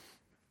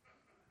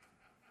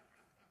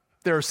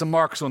 There are some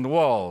marks on the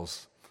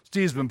walls.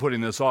 Steve's been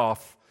putting this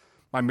off.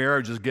 My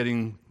marriage is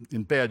getting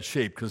in bad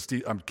shape because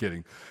I'm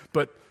kidding.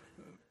 But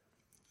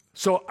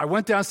so I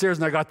went downstairs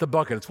and I got the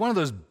bucket. It's one of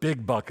those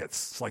big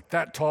buckets. It's like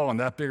that tall and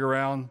that big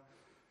around.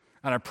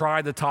 And I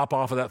pried the top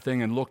off of that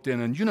thing and looked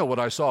in, and you know what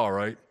I saw,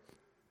 right?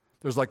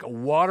 There's like a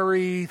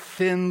watery,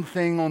 thin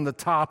thing on the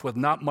top with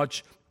not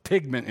much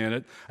pigment in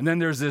it. And then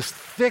there's this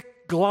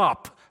thick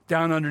glop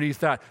down underneath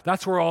that.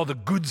 That's where all the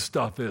good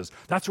stuff is.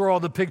 That's where all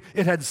the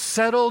it had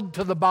settled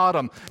to the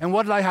bottom. And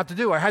what did I have to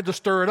do? I had to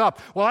stir it up.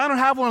 Well, I don't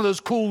have one of those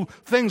cool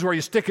things where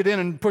you stick it in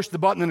and push the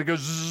button and it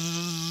goes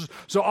zzz.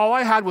 So all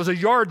I had was a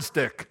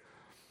yardstick.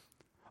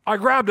 I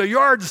grabbed a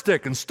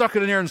yardstick and stuck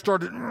it in there and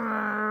started,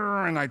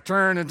 and I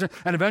turned,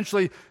 and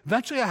eventually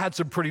I had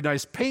some pretty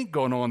nice paint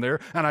going on there,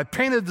 and I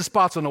painted the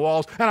spots on the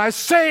walls, and I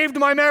saved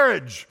my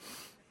marriage.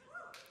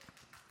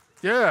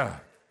 Yeah.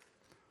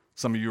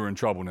 Some of you are in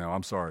trouble now.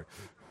 I'm sorry.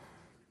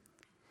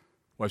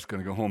 Wife's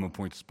going to go home and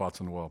point the spots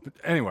on the wall. But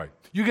anyway,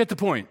 you get the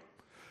point.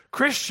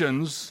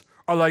 Christians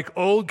are like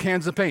old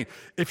cans of paint.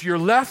 If you're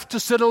left to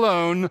sit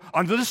alone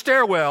under the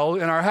stairwell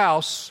in our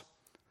house,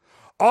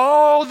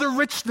 all the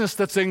richness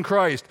that's in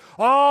Christ,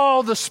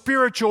 all the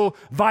spiritual,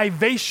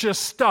 vivacious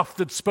stuff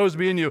that's supposed to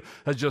be in you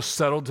has just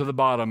settled to the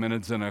bottom and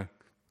it's in a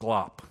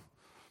glop.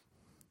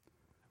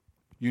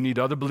 You need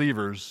other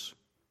believers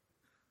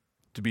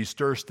to be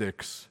stir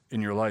sticks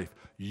in your life.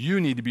 You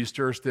need to be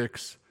stir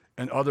sticks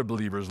in other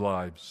believers'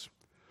 lives.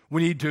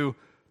 We need to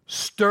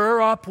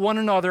stir up one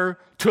another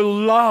to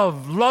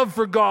love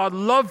for God,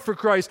 love for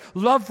Christ,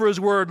 love for His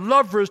Word,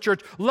 love for His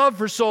church, love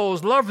for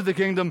souls, love for the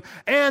kingdom,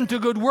 and to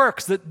good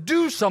works that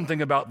do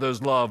something about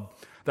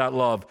that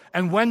love.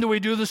 And when do we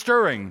do the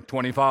stirring?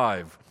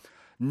 25.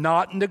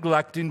 Not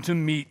neglecting to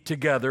meet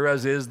together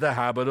as is the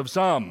habit of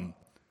some.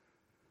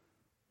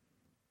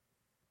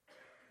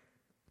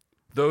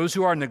 Those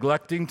who are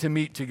neglecting to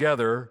meet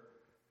together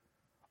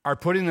are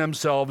putting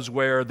themselves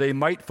where they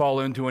might fall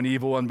into an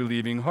evil,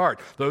 unbelieving heart.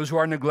 Those who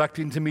are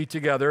neglecting to meet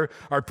together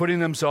are putting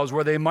themselves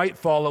where they might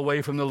fall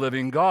away from the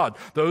living God.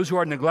 Those who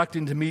are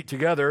neglecting to meet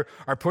together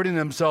are putting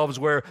themselves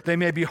where they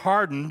may be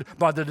hardened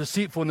by the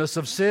deceitfulness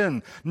of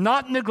sin.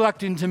 Not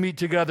neglecting to meet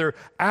together,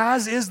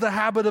 as is the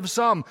habit of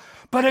some,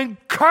 but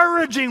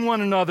encouraging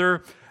one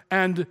another.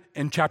 And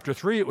in chapter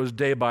 3, it was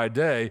day by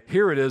day.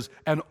 Here it is,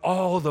 and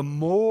all the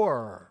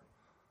more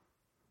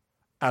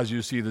as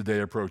you see the day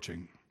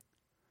approaching.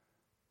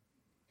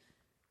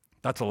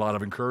 That's a lot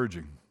of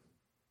encouraging.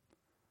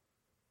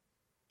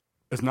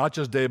 It's not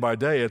just day by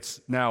day, it's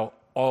now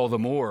all the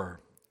more.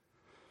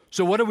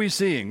 So what are we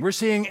seeing? We're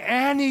seeing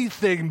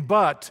anything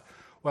but,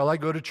 well, I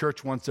go to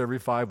church once every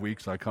 5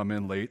 weeks. I come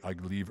in late. I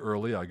leave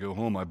early. I go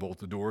home. I bolt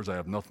the doors. I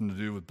have nothing to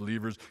do with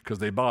believers because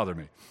they bother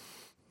me.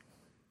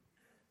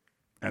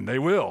 And they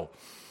will.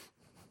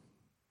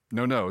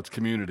 No, it's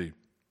community.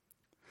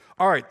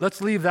 All right, let's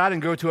leave that and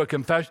go to a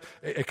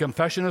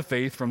confession of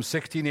faith from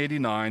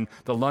 1689,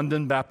 the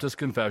London Baptist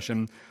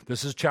Confession.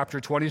 This is chapter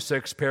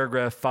 26,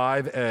 paragraph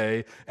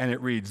 5a, and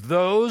it reads,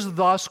 "Those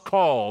thus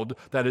called,"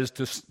 that is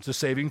to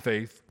saving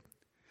faith,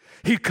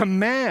 "he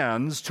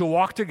commands to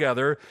walk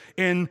together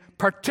in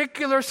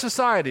particular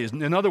societies."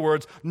 In other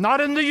words,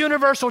 not in the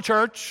universal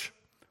church.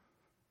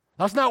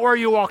 That's not where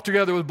you walk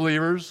together with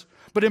believers,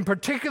 but in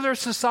particular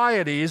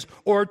societies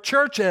or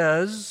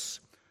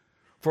churches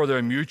for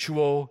their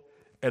mutual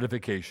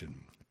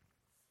edification.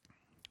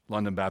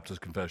 London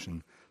Baptist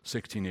Confession,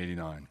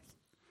 1689.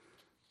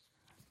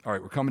 All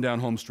right, we're coming down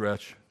home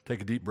stretch.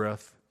 Take a deep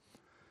breath.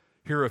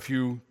 Here are a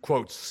few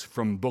quotes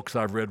from books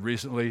I've read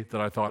recently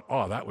that I thought,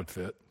 that would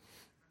fit.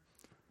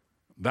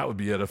 That would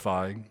be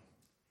edifying.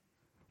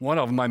 One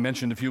of them I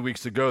mentioned a few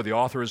weeks ago. The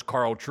author is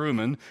Carl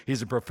Trueman.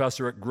 He's a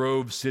professor at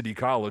Grove City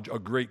College, a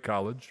great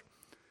college.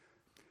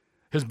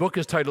 His book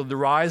is titled The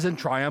Rise and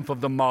Triumph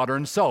of the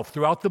Modern Self.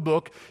 Throughout the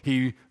book,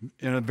 he,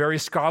 in a very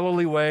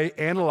scholarly way,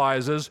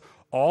 analyzes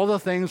all the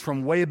things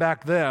from way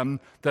back then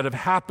that have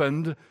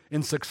happened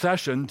in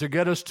succession to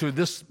get us to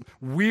this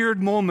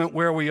weird moment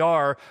where we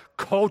are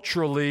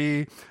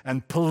culturally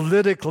and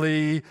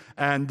politically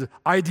and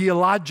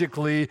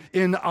ideologically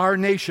in our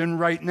nation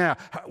right now.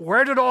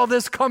 Where did all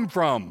this come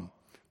from?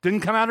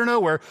 Didn't come out of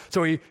nowhere.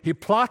 So he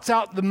plots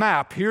out the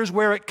map. Here's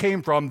where it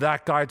came from.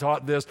 That guy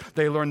taught this.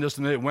 They learned this,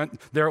 and it went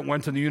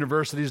to the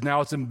universities. Now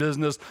it's in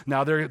business.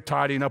 Now they're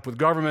tidying up with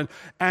government.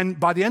 And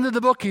by the end of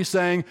the book, he's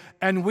saying,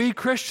 and we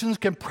Christians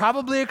can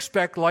probably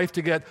expect life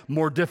to get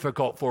more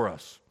difficult for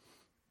us.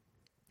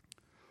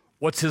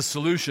 What's his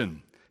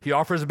solution? He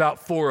offers about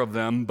 4 of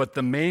them, but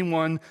the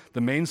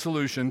main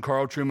solution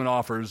Carl Trueman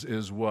offers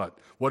is what?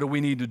 What do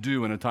we need to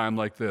do in a time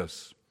like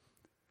this?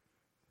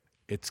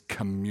 It's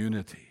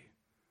community.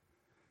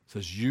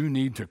 Says you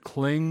need to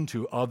cling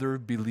to other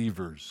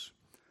believers.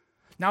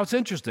 Now it's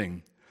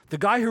interesting. The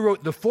guy who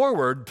wrote the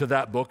foreword to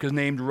that book is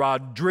named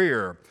Rod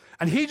Dreher.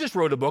 And he just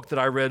wrote a book that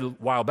I read a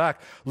while back,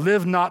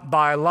 Live Not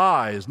by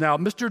Lies. Now,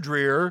 Mr.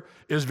 Dreher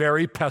is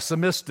very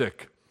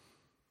pessimistic.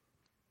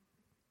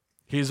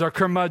 He's a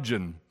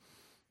curmudgeon.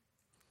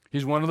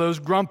 He's one of those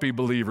grumpy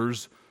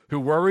believers who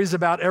worries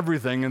about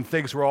everything and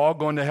thinks we're all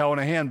going to hell in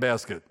a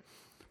handbasket.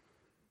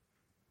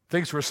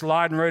 Thinks we're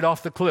sliding right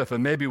off the cliff,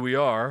 and maybe we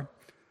are.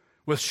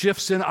 With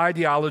shifts in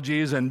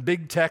ideologies and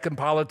big tech and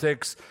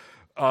politics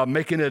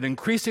making it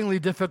increasingly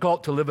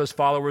difficult to live as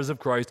followers of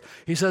Christ,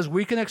 he says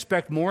we can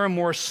expect more and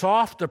more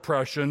soft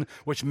oppression,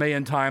 which may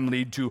in time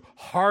lead to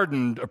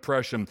hardened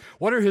oppression.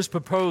 What are his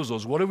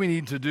proposals? What do we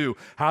need to do?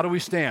 How do we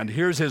stand?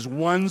 Here's his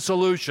one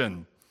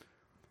solution.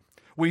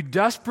 We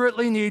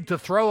desperately need to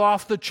throw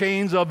off the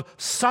chains of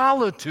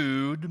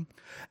solitude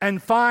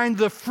and find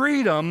the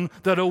freedom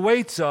that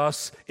awaits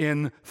us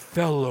in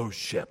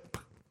fellowship.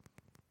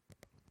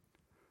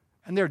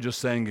 And they're just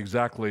saying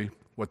exactly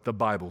what the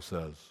Bible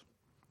says.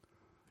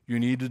 You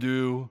need to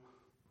do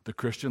the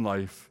Christian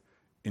life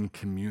in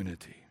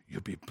community.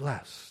 You'll be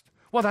blessed.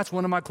 Well, that's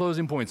one of my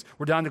closing points.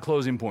 We're down to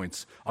closing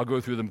points. I'll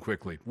go through them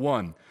quickly.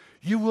 1,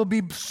 you will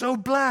be so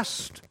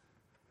blessed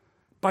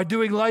by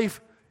doing life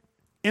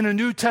in a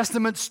New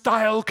Testament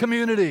style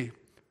community.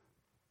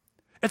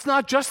 It's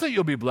not just that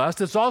you'll be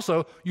blessed, it's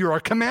also you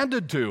are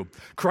commanded to.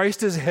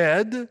 Christ is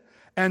head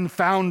and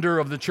founder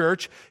of the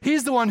church.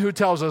 He's the one who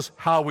tells us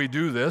how we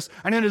do this.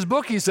 And in his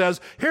book, he says,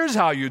 here's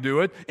how you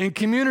do it in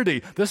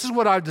community. This is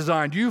what I've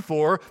designed you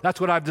for. That's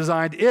what I've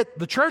designed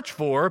the church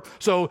for.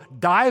 So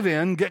dive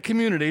in, get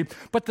community.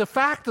 But the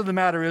fact of the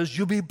matter is,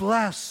 you'll be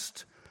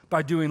blessed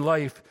by doing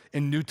life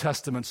in New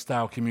Testament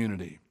style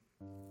community.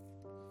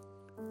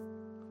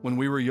 When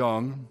we were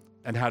young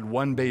and had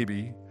one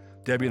baby,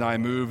 Debbie and I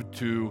moved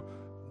to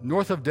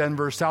north of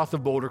Denver, south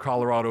of Boulder,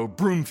 Colorado,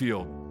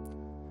 Broomfield.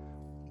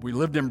 We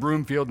lived in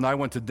Broomfield, and I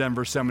went to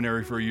Denver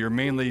Seminary for a year,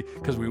 mainly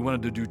because we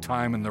wanted to do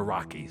time in the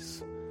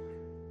Rockies.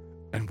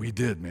 And we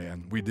did,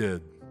 man. We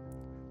did.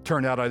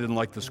 Turned out I didn't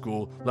like the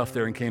school, left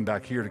there and came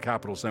back here to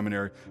Capital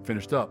Seminary,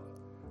 finished up.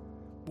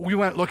 But we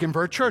went looking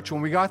for a church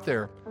when we got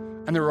there.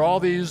 And there were all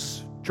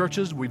these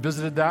churches. We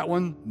visited that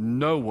one.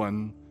 No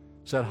one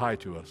said hi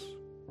to us.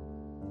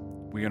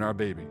 we and our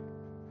baby.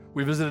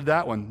 We visited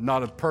that one,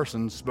 not a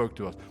person spoke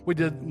to us.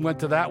 Went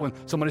to that one,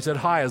 somebody said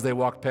hi as they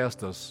walked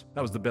past us.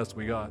 That was the best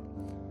we got.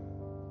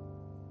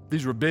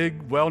 These were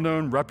big,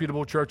 well-known,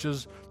 reputable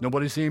churches.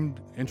 Nobody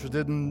seemed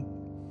interested in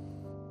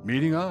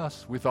meeting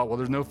us. We thought, well,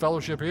 there's no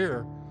fellowship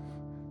here.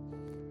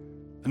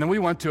 And then we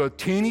went to a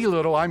teeny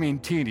little, I mean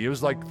teeny, it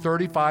was like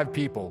 35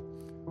 people,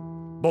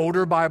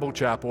 Boulder Bible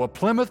Chapel, a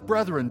Plymouth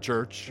Brethren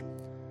church,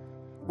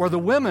 where the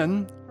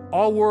women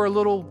all wore a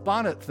little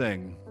bonnet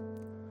thing.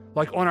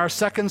 Like on our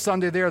second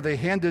Sunday there, they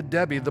handed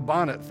Debbie the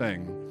bonnet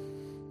thing.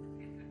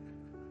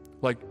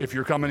 Like, if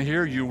you're coming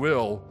here, you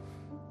will.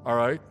 All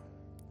right?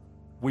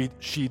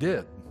 She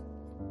did.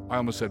 I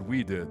almost said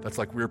we did. That's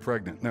like we were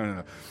pregnant.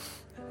 No.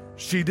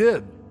 She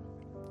did.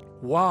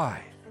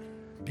 Why?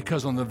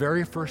 Because on the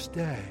very first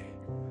day,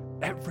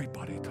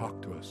 everybody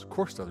talked to us. Of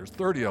course, there's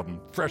 30 of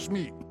them, fresh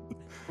meat.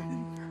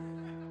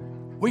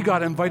 We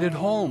got invited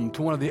home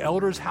to one of the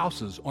elders'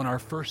 houses on our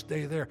first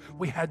day there.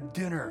 We had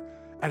dinner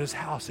at his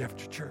house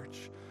after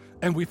church.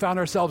 And we found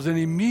ourselves in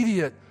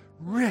immediate,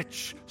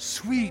 rich,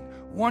 sweet,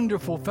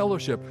 wonderful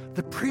fellowship.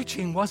 The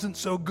preaching wasn't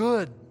so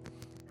good.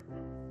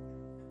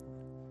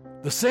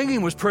 The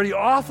singing was pretty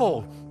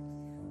awful.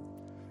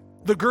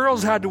 The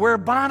girls had to wear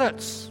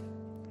bonnets.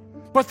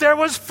 But there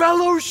was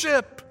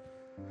fellowship.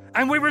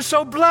 And we were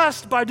so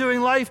blessed by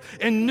doing life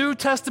in New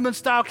Testament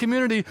style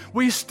community.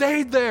 We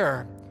stayed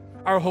there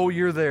our whole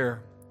year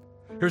there.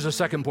 Here's a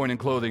second point in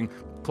closing.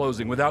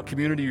 Without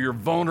community, you're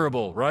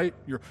vulnerable, right?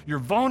 You're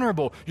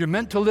vulnerable. You're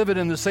meant to live it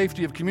in the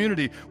safety of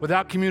community.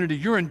 Without community,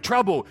 you're in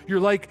trouble. You're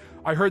like,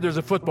 I heard there's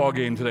a football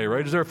game today,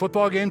 right? Is there a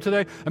football game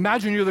today?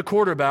 Imagine you're the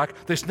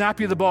quarterback. They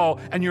snap you the ball,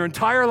 and your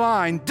entire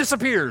line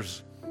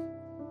disappears.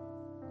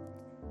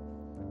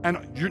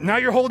 And now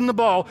you're holding the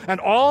ball, and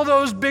all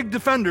those big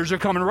defenders are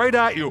coming right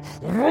at you.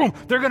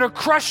 They're going to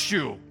crush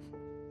you.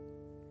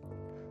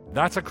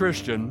 That's a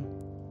Christian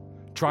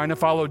trying to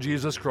follow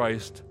Jesus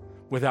Christ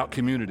without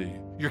community.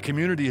 Your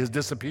community has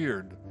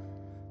disappeared.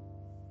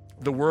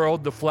 The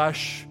world, the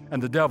flesh,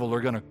 and the devil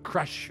are going to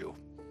crush you.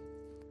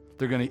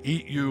 They're going to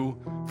eat you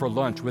for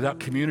lunch. Without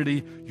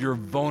community, you're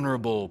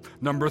vulnerable.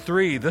 Number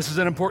 3, this is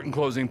an important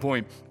closing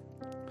point.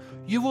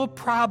 You will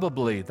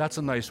probably, that's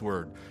a nice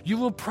word, you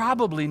will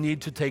probably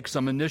need to take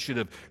some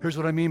initiative. Here's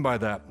what I mean by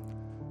that.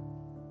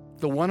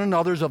 The one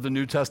another's of the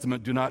New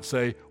Testament do not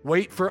say,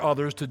 wait for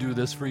others to do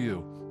this for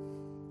you.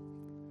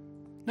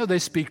 No, they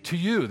speak to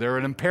you. They're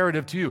an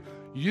imperative to you.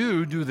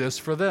 You do this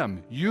for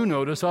them. You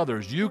notice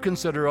others. You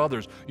consider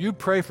others. You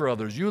pray for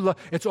others.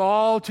 It's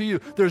all to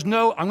you. There's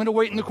no, I'm going to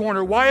wait in the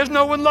corner. Why is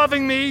no one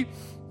loving me?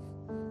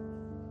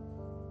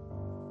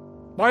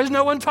 Why is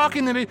no one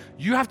talking to me?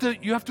 You have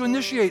to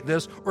initiate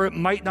this, or it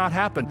might not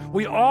happen.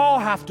 We all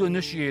have to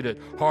initiate it.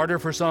 Harder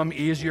for some,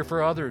 easier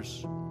for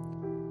others.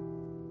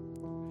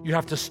 You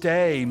have to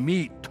stay,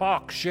 meet,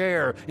 talk,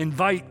 share,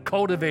 invite,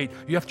 cultivate.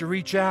 You have to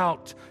reach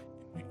out.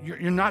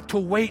 You're not to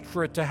wait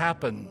for it to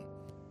happen.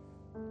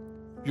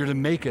 You're to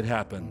make it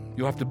happen.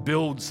 You'll have to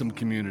build some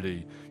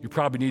community. You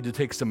probably need to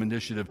take some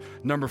initiative.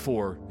 Number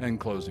 4, in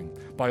closing,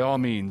 by all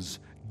means,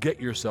 get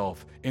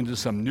yourself into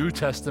some New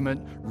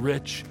Testament,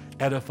 rich,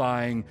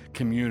 edifying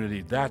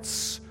community.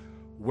 That's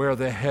where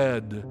the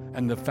head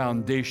and the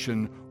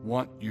foundation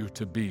want you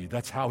to be.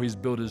 That's how he's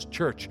built his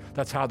church.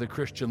 That's how the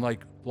Christian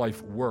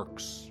life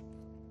works.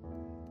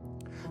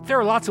 There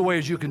are lots of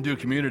ways you can do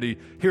community.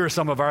 Here are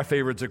some of our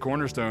favorites at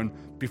Cornerstone: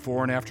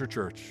 before and after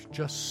church.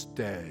 Just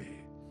stay.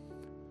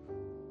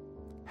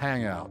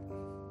 Hang out.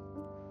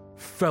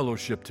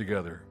 Fellowship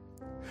together.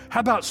 How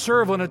about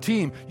serve on a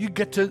team? You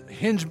get to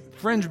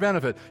fringe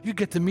benefit. You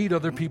get to meet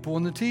other people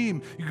on the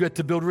team. You get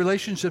to build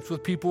relationships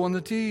with people on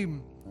the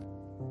team.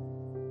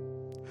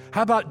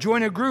 How about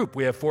join a group?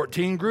 We have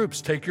 14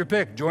 groups. Take your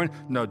pick.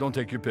 No, don't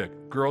take your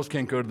pick. Girls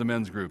can't go to the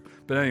men's group.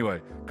 But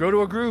anyway, go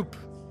to a group.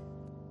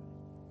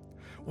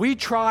 We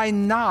try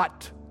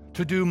not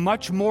to do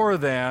much more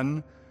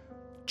than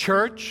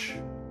church,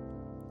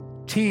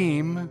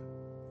 team,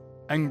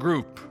 and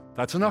group.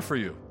 That's enough for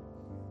you.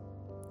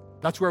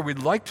 That's where we'd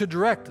like to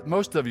direct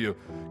most of you.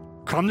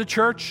 Come to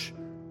church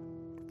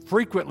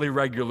frequently,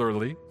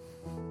 regularly.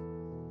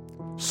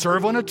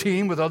 Serve on a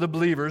team with other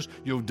believers.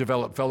 You'll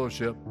develop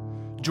fellowship.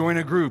 Join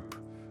a group.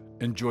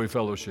 Enjoy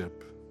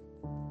fellowship.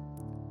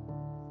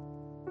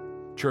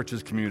 Church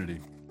is community.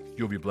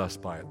 You'll be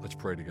blessed by it. Let's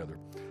pray together.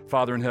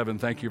 Father in heaven,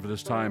 thank you for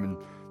this time in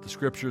the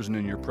scriptures and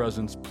in your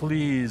presence.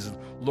 Please,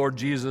 Lord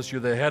Jesus,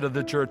 you're the head of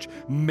the church.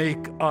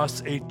 Make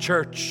us a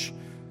church,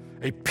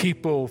 a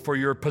people for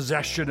your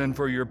possession and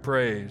for your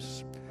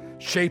praise.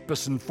 Shape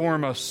us and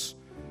form us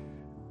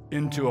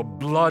into a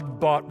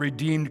blood-bought,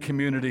 redeemed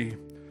community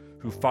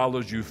who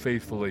follows you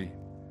faithfully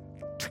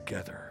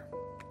together.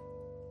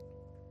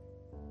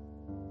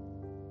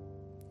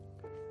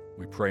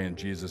 We pray in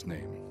Jesus'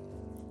 name.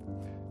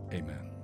 Amen.